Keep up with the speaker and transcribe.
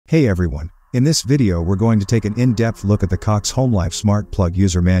Hey everyone, in this video we're going to take an in-depth look at the Cox Homelife Smart Plug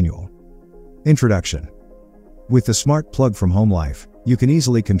User Manual. Introduction. With the Smart Plug from Homelife, you can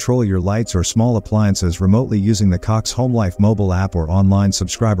easily control your lights or small appliances remotely using the Cox Homelife mobile app or online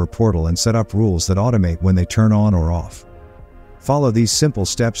subscriber portal and set up rules that automate when they turn on or off. Follow these simple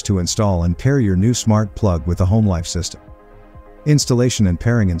steps to install and pair your new Smart Plug with the Homelife system. Installation and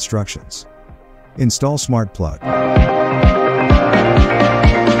pairing instructions. Install Smart Plug.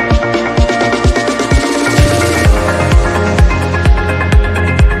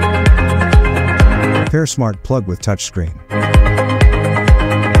 Pair Smart Plug with touchscreen.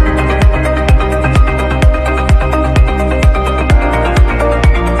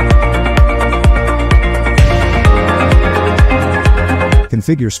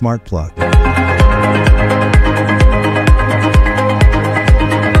 Configure Smart Plug.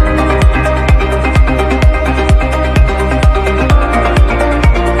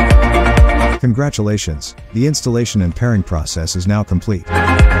 Congratulations, the installation and pairing process is now complete.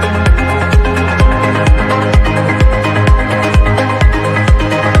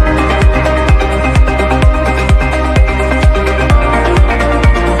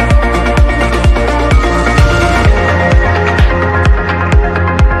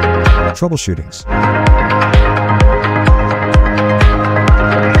 Troubleshootings.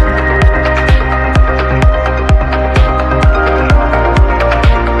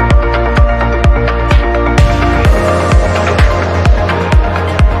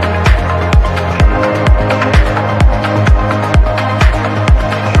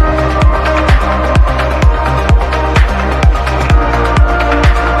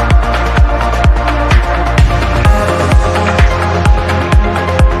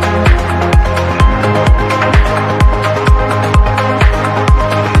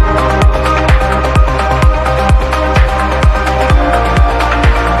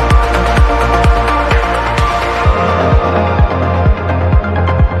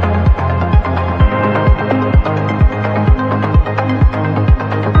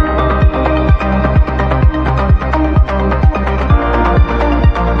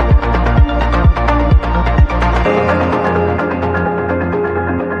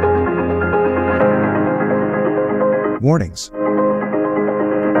 Warnings.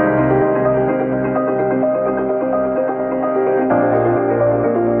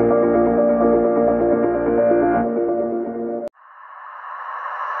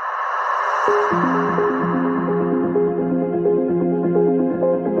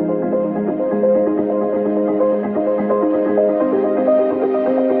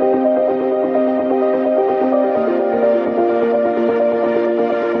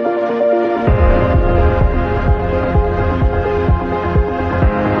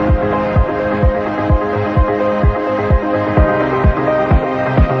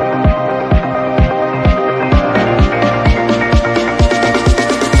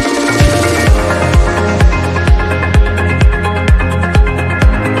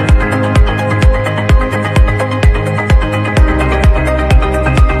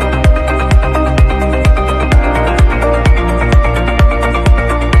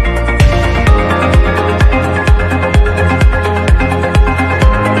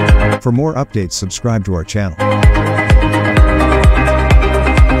 For more updates, subscribe to our channel.